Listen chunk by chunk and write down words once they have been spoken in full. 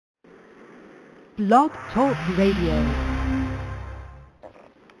Blog Talk Radio.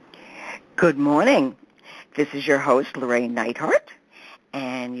 Good morning. This is your host, Llorraine Neithardt,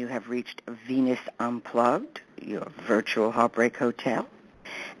 and you have reached Venus Unplugged, your virtual heartbreak hotel.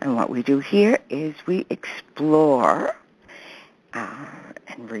 And what we do here is we explore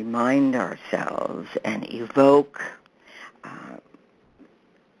and remind ourselves and evoke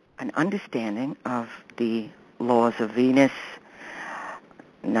an understanding of the laws of Venus,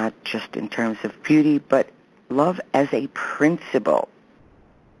 not just in terms of beauty, but love as a principle.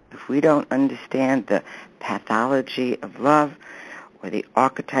 If we don't understand the pathology of love or the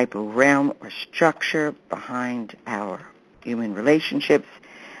archetypal realm or structure behind our human relationships,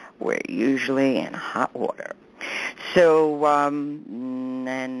 we're usually in hot water. So,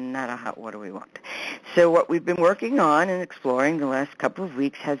 and not a hot water we want. So what we've been working on and exploring the last couple of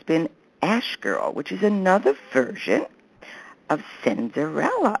weeks has been Ash Girl, which is another version of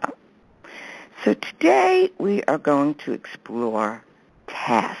Cinderella. So today we are going to explore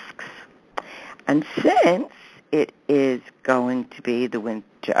tasks. And since it is going to be the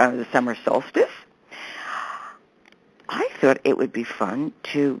summer solstice, I thought it would be fun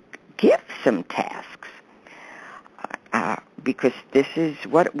to give some tasks. Because this is,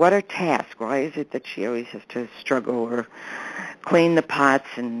 what are tasks? Why is it that she always has to struggle or clean the pots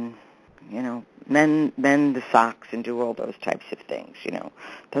and, mend the socks and do all those types of things,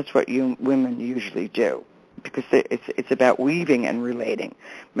 That's what you women usually do, because it's about weaving and relating.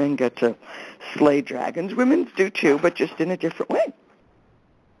 Men get to slay dragons. Women do too, but just in a different way.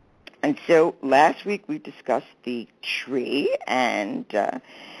 And so last week we discussed the tree and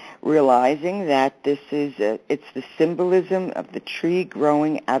realizing that it's the symbolism of the tree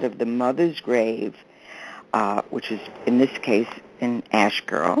growing out of the mother's grave, which is in this case in Ash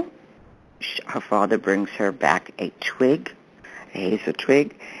Girl. Her father brings her back a twig, a hazel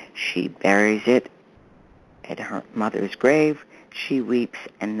twig. She buries it at her mother's grave. She weeps,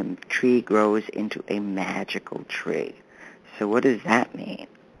 and the tree grows into a magical tree. So what does that mean?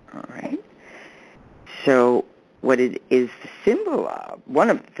 All right. So what it is the symbol of, one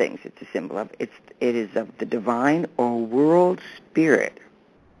of the things it's a symbol of, it is of the divine or world spirit.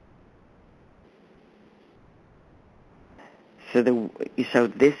 So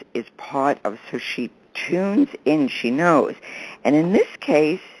this is part of, so she tunes in, she knows. And in this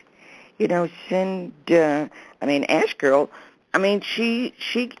case, Ash Girl, she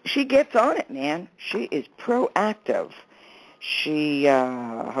gets on it, man. She is proactive.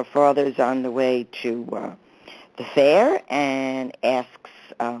 Her father's on the way to the fair and asks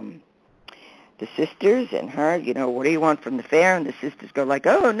the sisters and her, what do you want from the fair? And the sisters go like,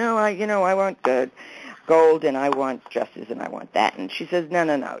 oh, no, I want gold and I want dresses and I want that. And she says,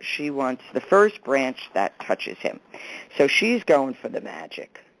 no. She wants the first branch that touches him. So she's going for the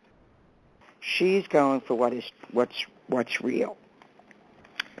magic. She's going for what's real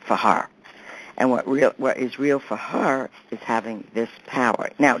for her. And what is real for her is having this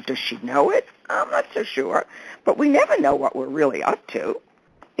power. Now, does she know it? I'm not so sure. But we never know what we're really up to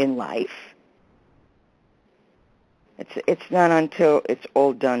in life. It's not until it's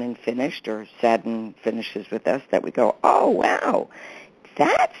all done and finished, or Saturn finishes with us, that we go, oh, wow,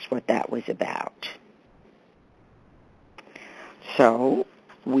 that's what that was about. So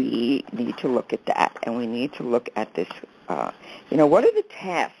we need to look at that, and we need to look at this, what are the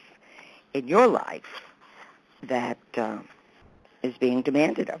tasks in your life that is being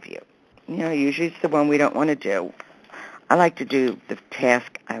demanded of you? Usually it's the one we don't want to do. I like to do the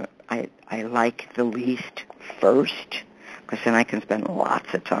task I like the least first, because then I can spend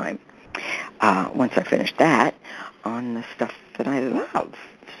lots of time, once I finish that, on the stuff that I love.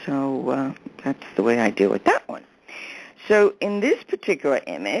 So that's the way I deal with that one. So in this particular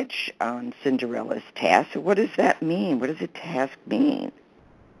image on Cinderella's task, what does that mean? What does a task mean?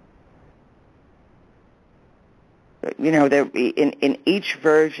 In each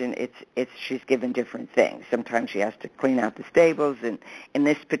version, it's she's given different things. Sometimes she has to clean out the stables, and in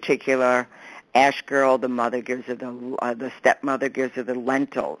this particular Ash Girl, the mother gives her the stepmother gives her the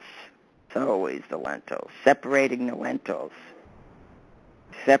lentils. It's always the lentils. Separating the lentils.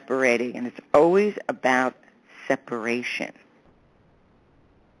 Separating, and it's always about separation.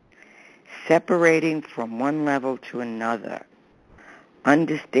 Separating from one level to another.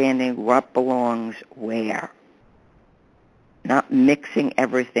 Understanding what belongs where. Not mixing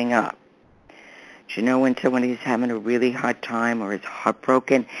everything up. Do when somebody's having a really hard time or is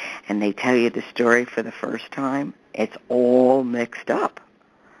heartbroken and they tell you the story for the first time? It's all mixed up.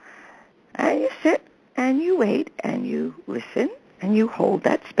 And you sit and you wait and you listen and you hold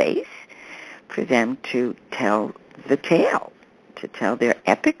that space for them to tell the tale, to tell their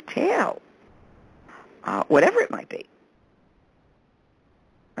epic tale. whatever it might be.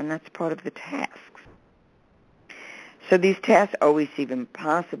 And that's part of the tasks. So these tasks always seem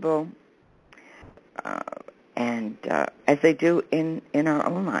impossible, and as they do in our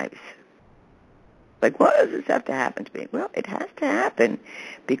own lives. Like, why does this have to happen to me? Well, it has to happen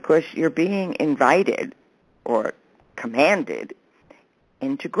because you're being invited or commanded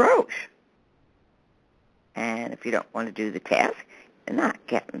into growth. And if you don't want to do the task, you're not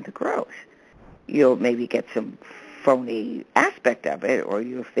getting the growth. You'll maybe get some phony aspect of it, or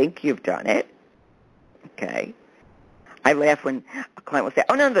you'll think you've done it. Okay. I laugh when a client will say,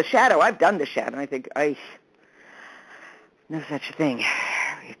 "Oh, no, the shadow, I've done the shadow." And I think, no such thing.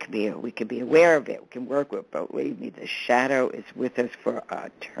 We can be aware of it. We can work with it. But believe me, the shadow is with us for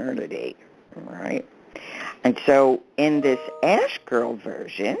eternity. All right? And so in this Ash Girl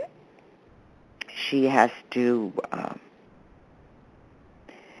version, she has to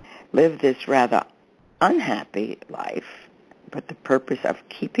live this rather unhappy life, but the purpose of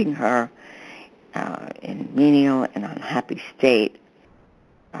keeping her in menial and unhappy state,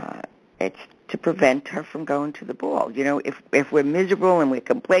 it's to prevent her from going to the ball. You know, if we're miserable and we're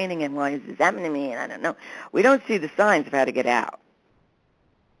complaining and why is this happening to me and I don't know, we don't see the signs of how to get out.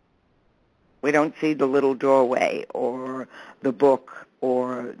 We don't see the little doorway or the book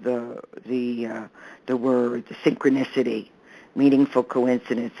or the word, the synchronicity, meaningful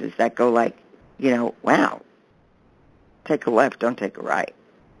coincidences that go like, wow, take a left, don't take a right.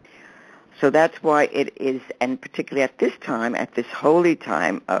 So that's why it is, and particularly at this time, at this holy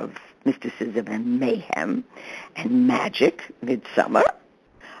time of mysticism and mayhem and magic, midsummer,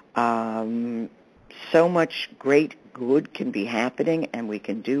 so much great good can be happening and we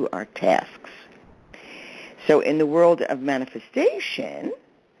can do our tasks. So in the world of manifestation,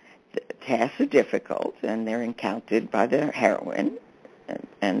 the tasks are difficult and they're encountered by the heroine,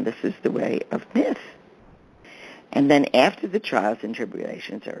 and this is the way of myth. And then after the trials and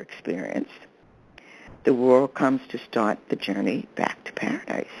tribulations are experienced, the world comes to start the journey back to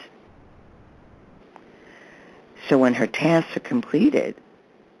paradise. So when her tasks are completed,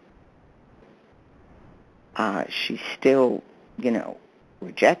 she's still,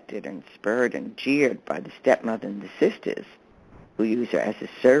 rejected and spurred and jeered by the stepmother and the sisters who use her as a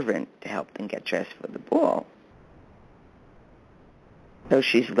servant to help them get dressed for the ball. So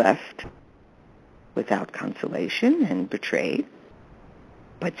she's left without consolation and betrayed,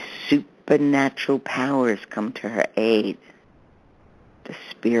 but supernatural powers come to her aid. The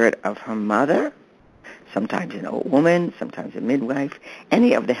spirit of her mother, sometimes an old woman, sometimes a midwife,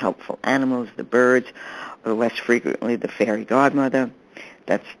 any of the helpful animals, the birds, or less frequently the fairy godmother,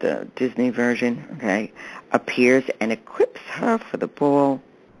 that's the Disney version, okay, appears and equips her for the ball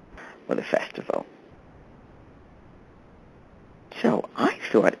or the festival. So I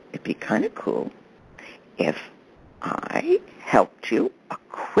thought it'd be kind of cool if I helped you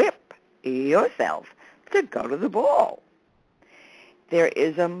equip yourself to go to the ball. There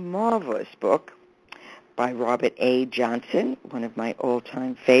is a marvelous book by Robert A. Johnson, one of my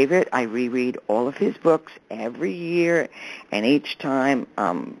all-time favorite. I reread all of his books every year, and each time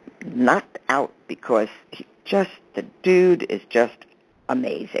I'm knocked out because the dude is just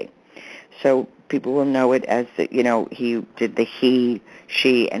amazing. So people will know it as, he did the He,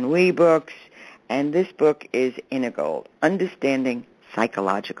 She, and We books, and this book is integral, Understanding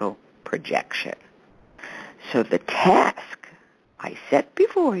Psychological Projection. So the task I set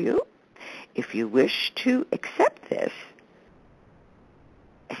before you, if you wish to accept this,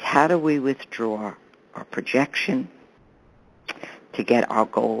 is how do we withdraw our projection to get our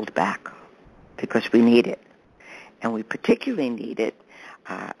gold back? Because we need it. And we particularly need it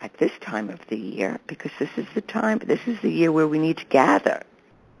at this time of the year because this is the year where we need to gather.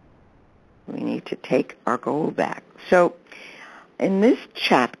 We need to take our gold back. So in this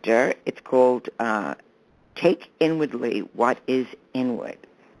chapter, it's called Take Inwardly What is Inward.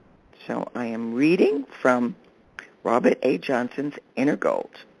 So I am reading from Robert A. Johnson's Inner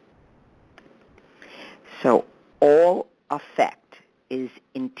Gold. So all affect is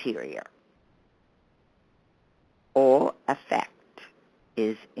interior. All affect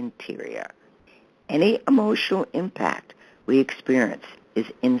is interior. Any emotional impact we experience is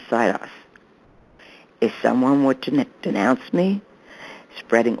inside us. If someone were to denounce me,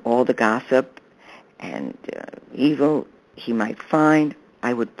 spreading all the gossip and evil he might find,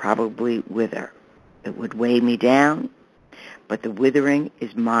 I would probably wither. It would weigh me down, but the withering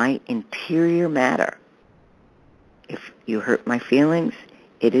is my interior matter. If you hurt my feelings,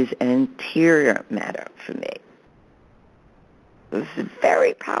 it is an interior matter for me. This is a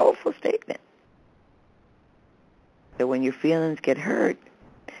very powerful statement. So when your feelings get hurt,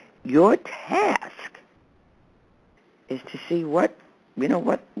 your task is to see what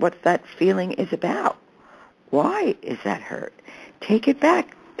that feeling is about. Why is that hurt? Take it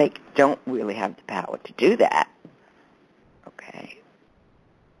back. They don't really have the power to do that. Okay?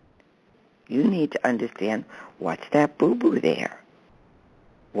 You need to understand, what's that boo-boo there?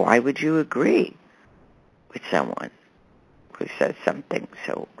 Why would you agree with someone who says something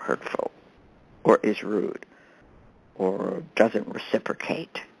so hurtful or is rude or doesn't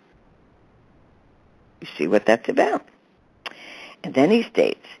reciprocate? You see what that's about? And then he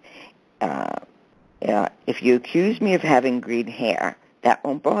states, if you accuse me of having green hair, that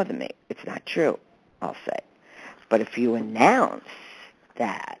won't bother me. It's not true, I'll say. But if you announce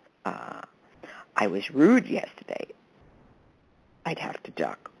that I was rude yesterday, I'd have to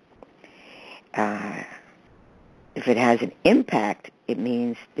duck. If it has an impact, it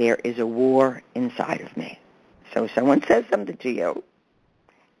means there is a war inside of me. So if someone says something to you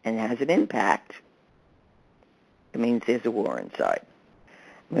and it has an impact, it means there's a war inside.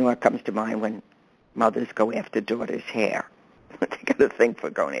 I mean, what comes to mind when mothers go after daughters' hair? They got a thing for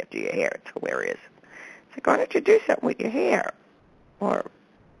going after your hair. It's hilarious. It's like, why don't you do something with your hair? Or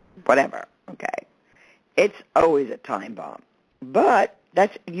whatever, okay? It's always a time bomb. But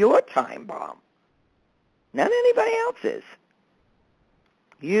that's your time bomb, not anybody else's.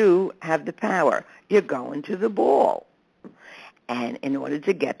 You have the power. You're going to the ball. And in order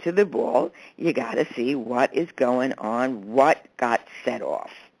to get to the ball, you got to see what is going on, what got set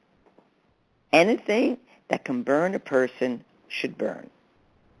off. Anything that can burn a person should burn.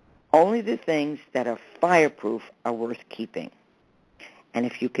 Only the things that are fireproof are worth keeping. And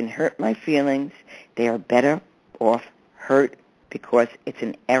if you can hurt my feelings, they are better off hurt because it's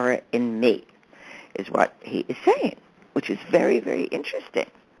an error in me, is what he is saying, which is very, very interesting.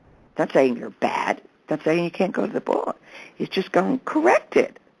 It's not saying you're bad. It's not saying you can't go to the ball. He's just going, correct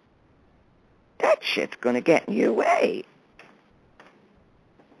it. That shit's going to get in your way.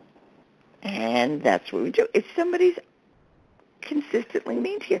 And that's what we do. If somebody's consistently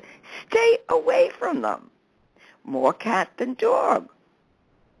mean to you, stay away from them. More cat than dog.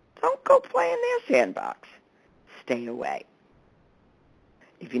 Don't go play in their sandbox. Stay away.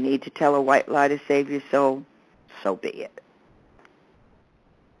 If you need to tell a white lie to save your soul, so be it.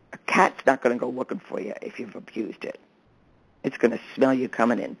 A cat's not going to go looking for you if you've abused it. It's going to smell you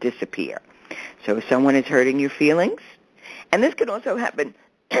coming and disappear. So if someone is hurting your feelings, and this can also happen,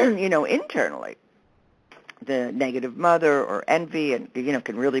 internally. The negative mother or envy, and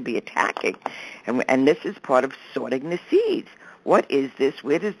can really be attacking. And this is part of sorting the seeds. What is this?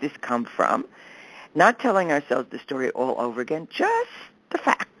 Where does this come from? Not telling ourselves the story all over again, just the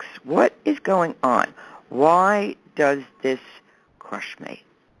facts. What is going on? Why does this crush me?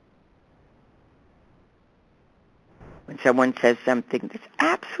 When someone says something that's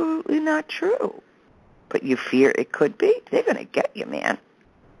absolutely not true, but you fear it could be, they're going to get you, man.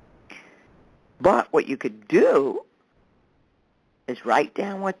 But what you could do is write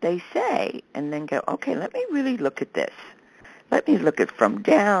down what they say and then go, okay, let me really look at this. Let me look at from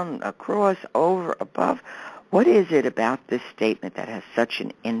down, across, over, above. What is it about this statement that has such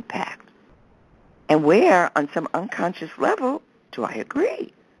an impact? And where, on some unconscious level, do I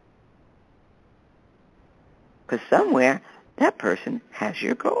agree? Because somewhere, that person has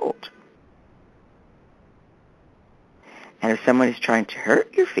your gold. And if someone is trying to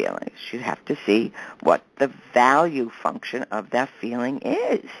hurt your feelings, you have to see what the value function of that feeling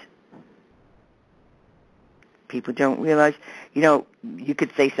is. People don't realize, you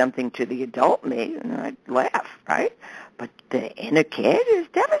could say something to the adult me, and I'd laugh, right? But the inner kid is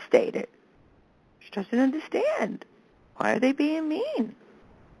devastated. She doesn't understand. Why are they being mean?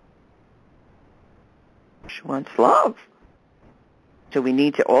 She wants love. So we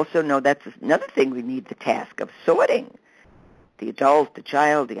need to also know that's another thing we need the task of sorting. The adult, the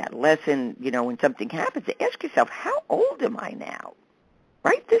child, the adolescent, when something happens, ask yourself, how old am I now?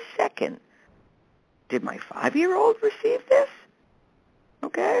 Right this second. Did my 5-year-old receive this?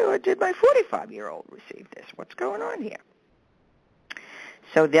 Okay, or did my 45-year-old receive this? What's going on here?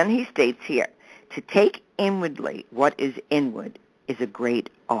 So then he states here, to take inwardly what is inward is a great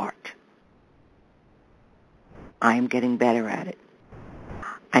art. I am getting better at it.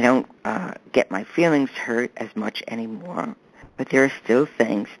 I don't get my feelings hurt as much anymore, but there are still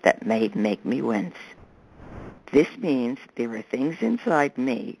things that may make me wince. This means there are things inside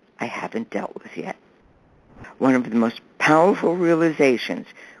me I haven't dealt with yet. One of the most powerful realizations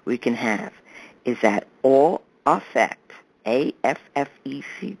we can have is that all affect,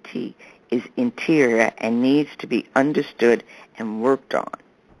 A-F-F-E-C-T, is interior and needs to be understood and worked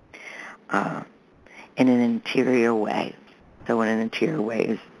on in an interior way. So in an interior way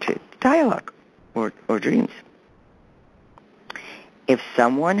is to dialogue or dreams. If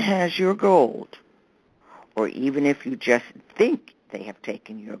someone has your gold, or even if you just think they have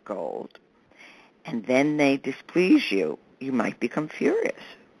taken your gold, and then they displease you, you might become furious.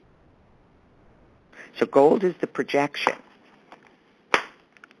 So gold is the projection.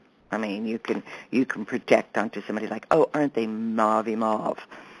 I mean, you can project onto somebody like, oh, aren't they mauve?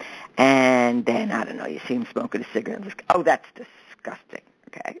 And then, I don't know, you see him smoking a cigarette and just, oh, that's disgusting.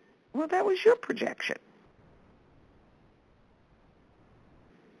 Okay? Well, that was your projection.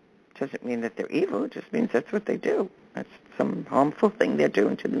 Doesn't mean that they're evil. It just means that's what they do. That's some harmful thing they're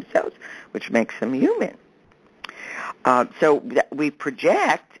doing to themselves, which makes them human. So we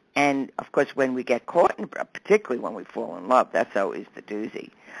project, and, of course, when we get caught, particularly when we fall in love, that's always the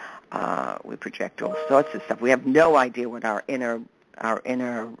doozy. We project all sorts of stuff. We have no idea what our inner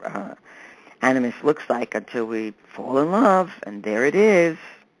animus looks like until we fall in love, and there it is,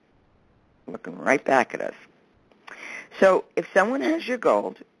 looking right back at us. So if someone has your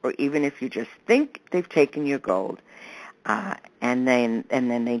gold, or even if you just think they've taken your gold, and then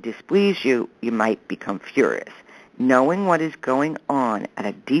they displease you, you might become furious. Knowing what is going on at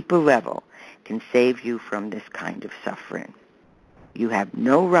a deeper level can save you from this kind of suffering. You have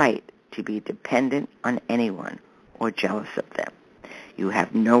no right to be dependent on anyone or jealous of them. You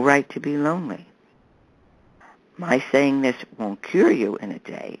have no right to be lonely. My saying this won't cure you in a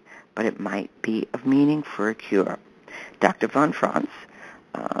day, but it might be of meaning for a cure. Dr. von Franz,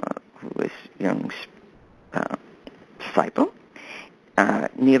 who was Jung's disciple,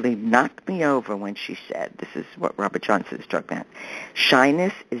 nearly knocked me over when she said, this is what Robert Johnson is talking about,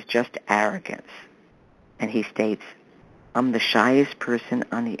 shyness is just arrogance. And he states, I'm the shyest person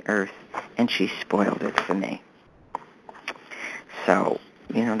on the earth, and she spoiled it for me. So,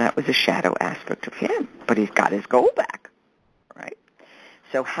 that was a shadow aspect of him, but he's got his goal back, right?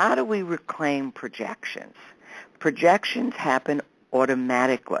 So how do we reclaim projections? Projections happen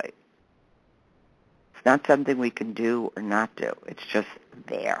automatically. It's not something we can do or not do. It's just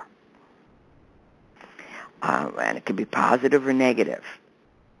there. And it can be positive or negative.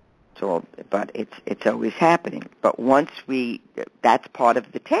 But it's always happening. But once that's part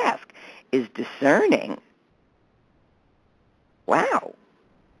of the task, is discerning, wow,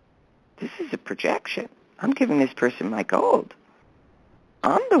 this is a projection. I'm giving this person my gold.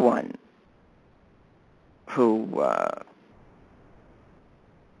 I'm the one who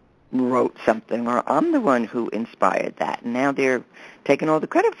wrote something, or I'm the one who inspired that, and now they're taking all the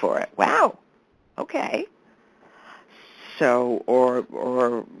credit for it. Wow. Okay. So,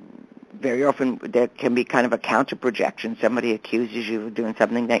 or very often there can be kind of a counter-projection. Somebody accuses you of doing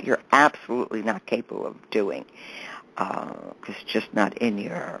something that you're absolutely not capable of doing, because it's just not in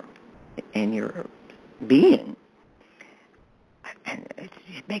your being. And it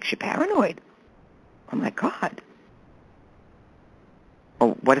makes you paranoid. Oh, my God.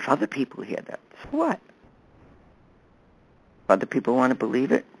 Oh, what if other people hear that? So what? If other people want to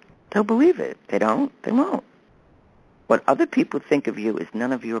believe it, they'll believe it. If they don't, they won't. What other people think of you is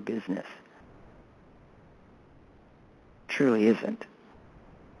none of your business. Truly isn't.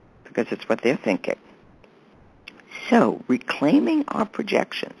 Because it's what they're thinking. So, reclaiming our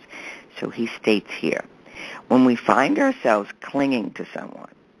projections. So he states here, when we find ourselves clinging to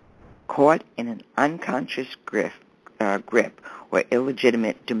someone, caught in an unconscious grip or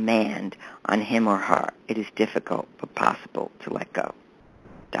illegitimate demand on him or her, it is difficult but possible to let go.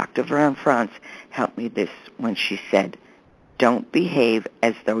 Dr. von Franz helped me this when she said, don't behave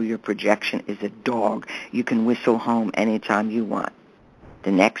as though your projection is a dog you can whistle home anytime you want.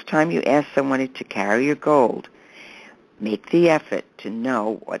 The next time you ask someone to carry your gold, make the effort to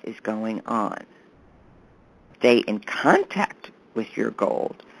know what is going on. Stay in contact with your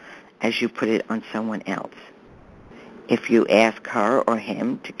gold as you put it on someone else. If you ask her or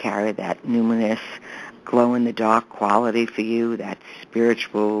him to carry that numinous, glow-in-the-dark quality for you, that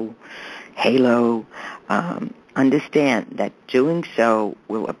spiritual halo, understand that doing so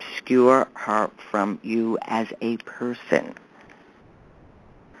will obscure her from you as a person.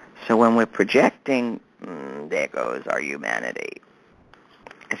 So when we're projecting, there goes our humanity.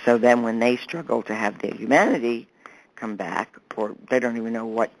 So then when they struggle to have their humanity come back, or they don't even know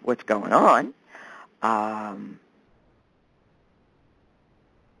what's going on,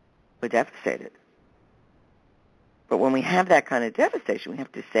 we're devastated. But when we have that kind of devastation, we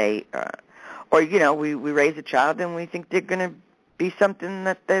have to say, we raise a child and we think they're going to be something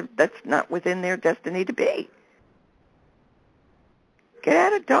that's not within their destiny to be. Get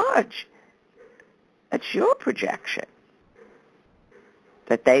out of Dodge. That's your projection.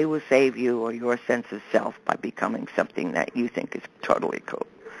 That they will save you or your sense of self by becoming something that you think is totally cool.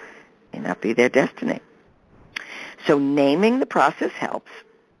 May not be their destiny. So naming the process helps.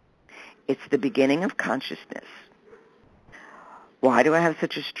 It's the beginning of consciousness. Why do I have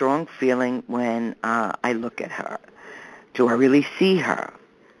such a strong feeling when I look at her? Do I really see her?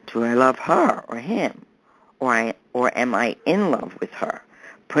 Do I love her or him? Or am I in love with her?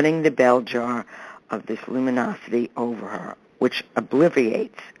 Putting the bell jar of this luminosity over her, which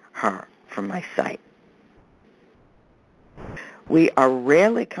obliviates her from my sight. We are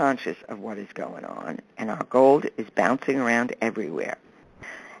rarely conscious of what is going on, and our gold is bouncing around everywhere,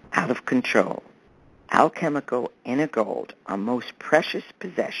 out of control. Alchemical inner gold, our most precious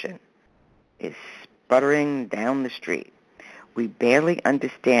possession, is sputtering down the street. We barely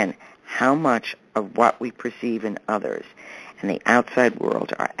understand how much of what we perceive in others and the outside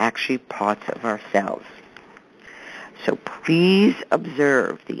world are actually parts of ourselves. So please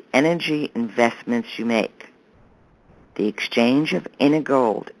observe the energy investments you make. The exchange of inner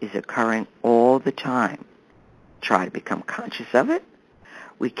gold is occurring all the time. Try to become conscious of it.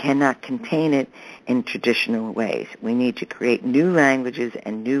 We cannot contain it in traditional ways. We need to create new languages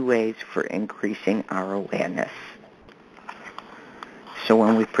and new ways for increasing our awareness. So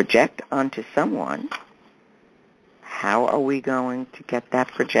when we project onto someone, how are we going to get that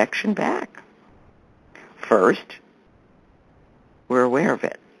projection back? First, we're aware of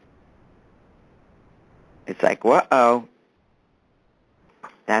it. It's like, whoa,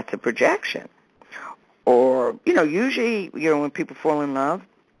 that's a projection. Or, usually, when people fall in love,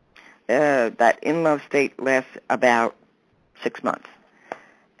 that in-love state lasts about 6 months.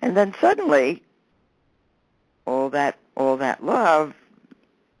 And then suddenly, all that love,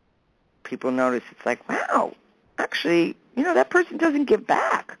 people notice it's like, wow, actually, that person doesn't give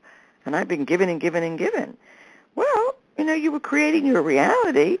back. And I've been giving and giving and giving. Well, you were creating your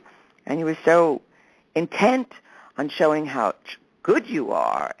reality, and you were so intent on showing how good you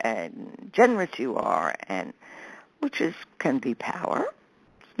are and generous you are, and which can be power.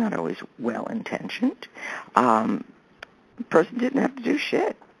 It's not always well-intentioned. The person didn't have to do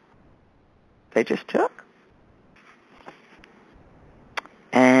shit. They just took.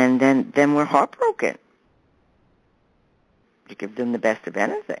 And then we're heartbroken. You give them the best of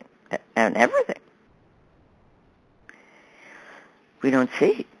anything and everything. We don't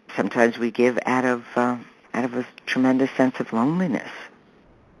see. Sometimes we give out of a tremendous sense of loneliness.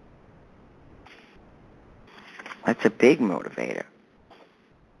 That's a big motivator.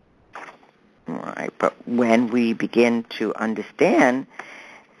 All right, but when we begin to understand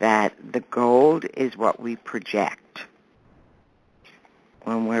that the gold is what we project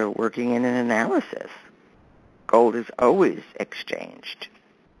when we're working in an analysis, gold is always exchanged.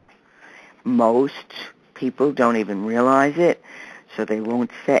 Most people don't even realize it. So they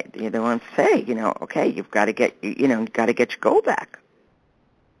won't say, okay, you've got to get your gold back.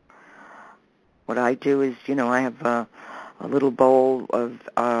 What I do is, I have a little bowl of,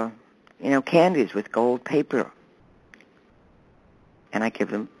 candies with gold paper. And I give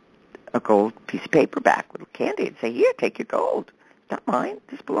them a gold piece of paper back with candy and say, here, take your gold. It's not mine.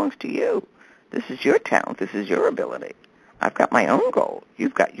 This belongs to you. This is your talent. This is your ability. I've got my own gold.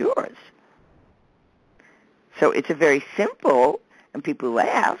 You've got yours. So it's a very simple, and people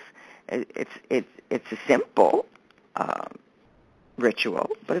laugh. It's a simple ritual,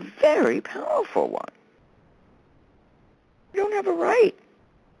 but a very powerful one. You don't have a right.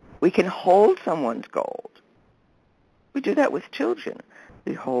 We can hold someone's gold. We do that with children.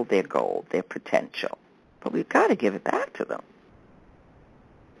 We hold their gold, their potential, but we've got to give it back to them.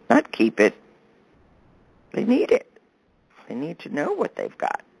 Not keep it. They need it. They need to know what they've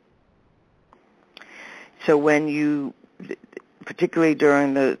got. So when you, particularly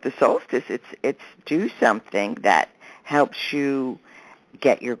during the solstice, it's do something that helps you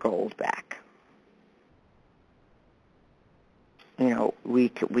get your gold back.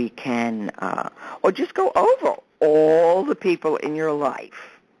 We can, or just go over all the people in your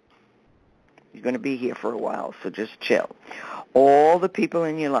life. You're going to be here for a while, so just chill. All the people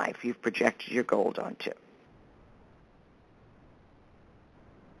in your life you've projected your gold onto.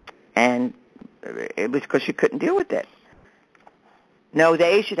 And it was because you couldn't deal with it. No,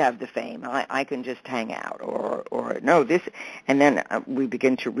 they should have the fame. I can just hang out. Or no, this. And then we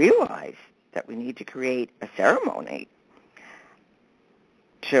begin to realize that we need to create a ceremony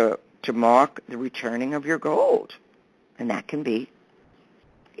to mark the returning of your gold. And that can be,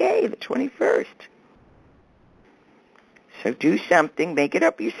 the 21st. So do something, make it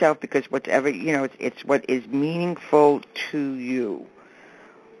up yourself, because whatever, it's what is meaningful to you.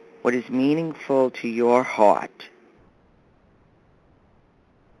 What is meaningful to your heart.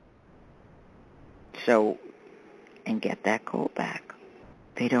 So, and get that gold back.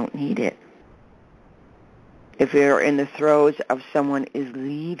 They don't need it. If you're in the throes of someone is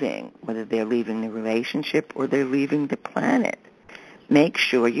leaving, whether they're leaving the relationship or they're leaving the planet, make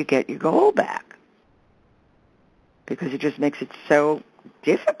sure you get your gold back, because it just makes it so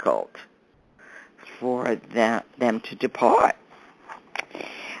difficult for them to depart.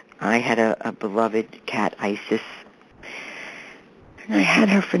 I had a beloved cat, Isis, and I had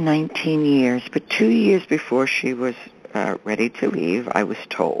her for 19 years, but 2 years before she was ready to leave, I was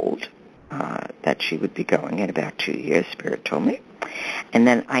told that she would be going in about 2 years, Spirit told me, and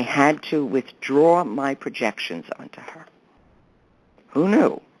then I had to withdraw my projections onto her. Who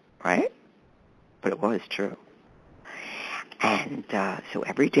knew, right? But it was true. And so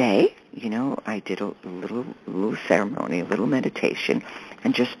every day, I did a little ceremony, a little meditation,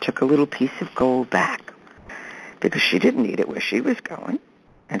 and just took a little piece of gold back, because she didn't need it where she was going,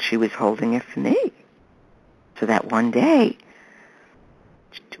 and she was holding it for me. So that one day,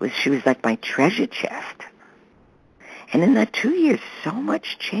 she was like my treasure chest. And in that 2 years, so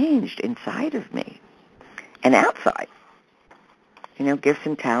much changed inside of me and outside. Gifts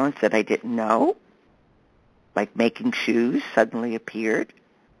and talents that I didn't know, like making shoes, suddenly appeared.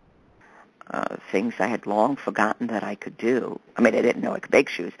 Things I had long forgotten that I could do. I mean, I didn't know I could make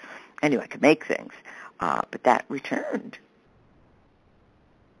shoes. I knew I could make things. But that returned.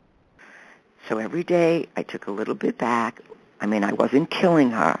 So every day I took a little bit back. I mean, I wasn't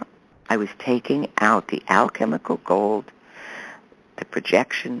killing her. I was taking out the alchemical gold, the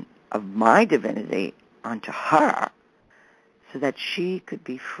projection of my divinity onto her, so that she could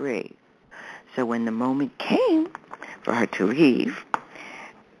be free. So when the moment came for her to leave,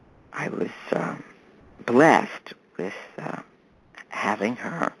 I was blessed with having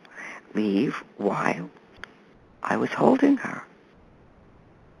her leave while I was holding her.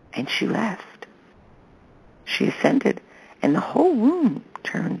 And she left. She ascended, and the whole room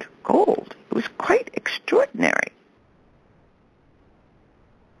turned gold. It was quite extraordinary.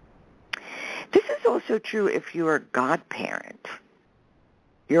 This is also true if you're a godparent.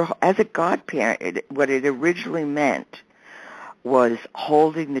 As a godparent, what it originally meant was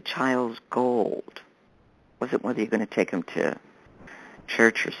holding the child's gold. It wasn't whether you're going to take them to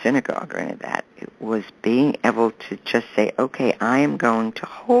church or synagogue or any of that. It was being able to just say, okay, I am going to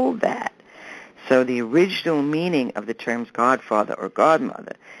hold that. So the original meaning of the terms godfather or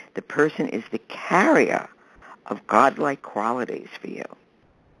godmother, the person is the carrier of godlike qualities for you.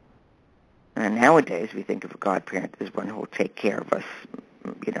 And nowadays we think of a godparent as one who will take care of us,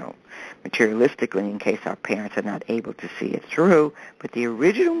 materialistically in case our parents are not able to see it through. But the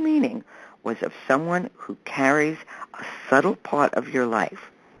original meaning was of someone who carries a subtle part of your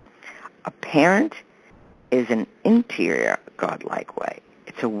life. A parent is an interior godlike way.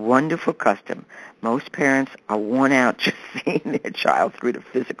 It's a wonderful custom. Most parents are worn out just seeing their child through to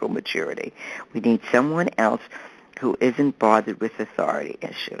physical maturity. We need someone else who isn't bothered with authority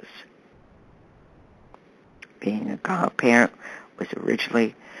issues. Being a godparent was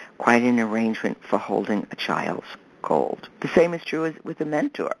originally quite an arrangement for holding a child's gold. The same is true with a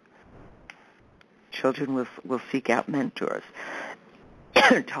mentor. Children will seek out mentors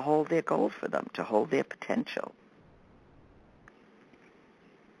to hold their gold for them, to hold their potential.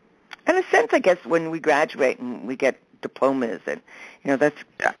 In a sense, I guess, when we graduate and we get diplomas, and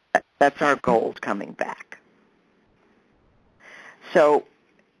that's our gold coming back. So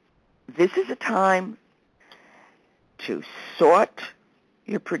this is a time to sort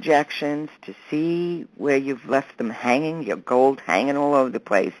your projections, to see where you've left them hanging, your gold hanging all over the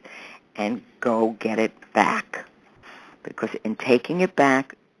place, and go get it back. Because in taking it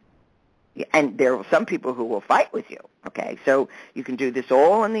back, and there are some people who will fight with you, okay? So you can do this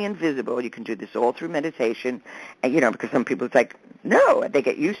all in the invisible. You can do this all through meditation, and, because some people, it's like, no, they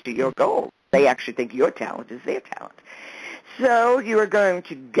get used to your gold. They actually think your talent is their talent. So you are going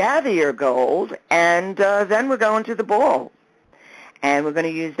to gather your gold, and then we're going to the ball. And we're going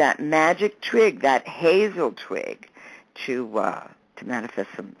to use that magic twig, that hazel twig, to manifest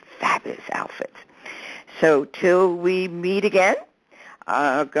some fabulous outfits. So till we meet again,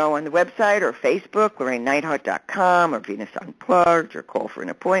 go on the website or Facebook, LorraineNeithardt.com, or Venus Unplugged, or call for an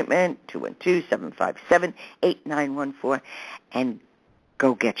appointment, 212-757-8914, and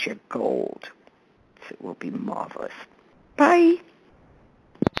go get your gold. It will be marvelous. Bye.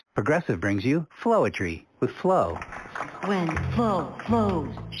 Progressive brings you Flowetry with Flo. When Flo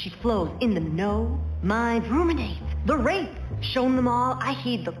flows, she flows in the know. Mind ruminates, the rates, shown them all, I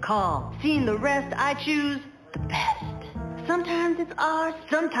heed the call. Seeing the rest, I choose the best. Sometimes it's ours,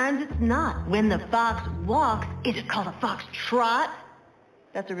 sometimes it's not. When the fox walks, is it called a fox trot?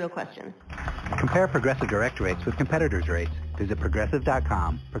 That's a real question. Compare Progressive Direct rates with competitors' rates Visit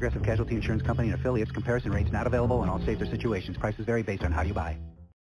Progressive.com. Progressive Casualty Insurance Company and affiliates. Comparison rates not available in all states or situations. Prices vary based on how you buy.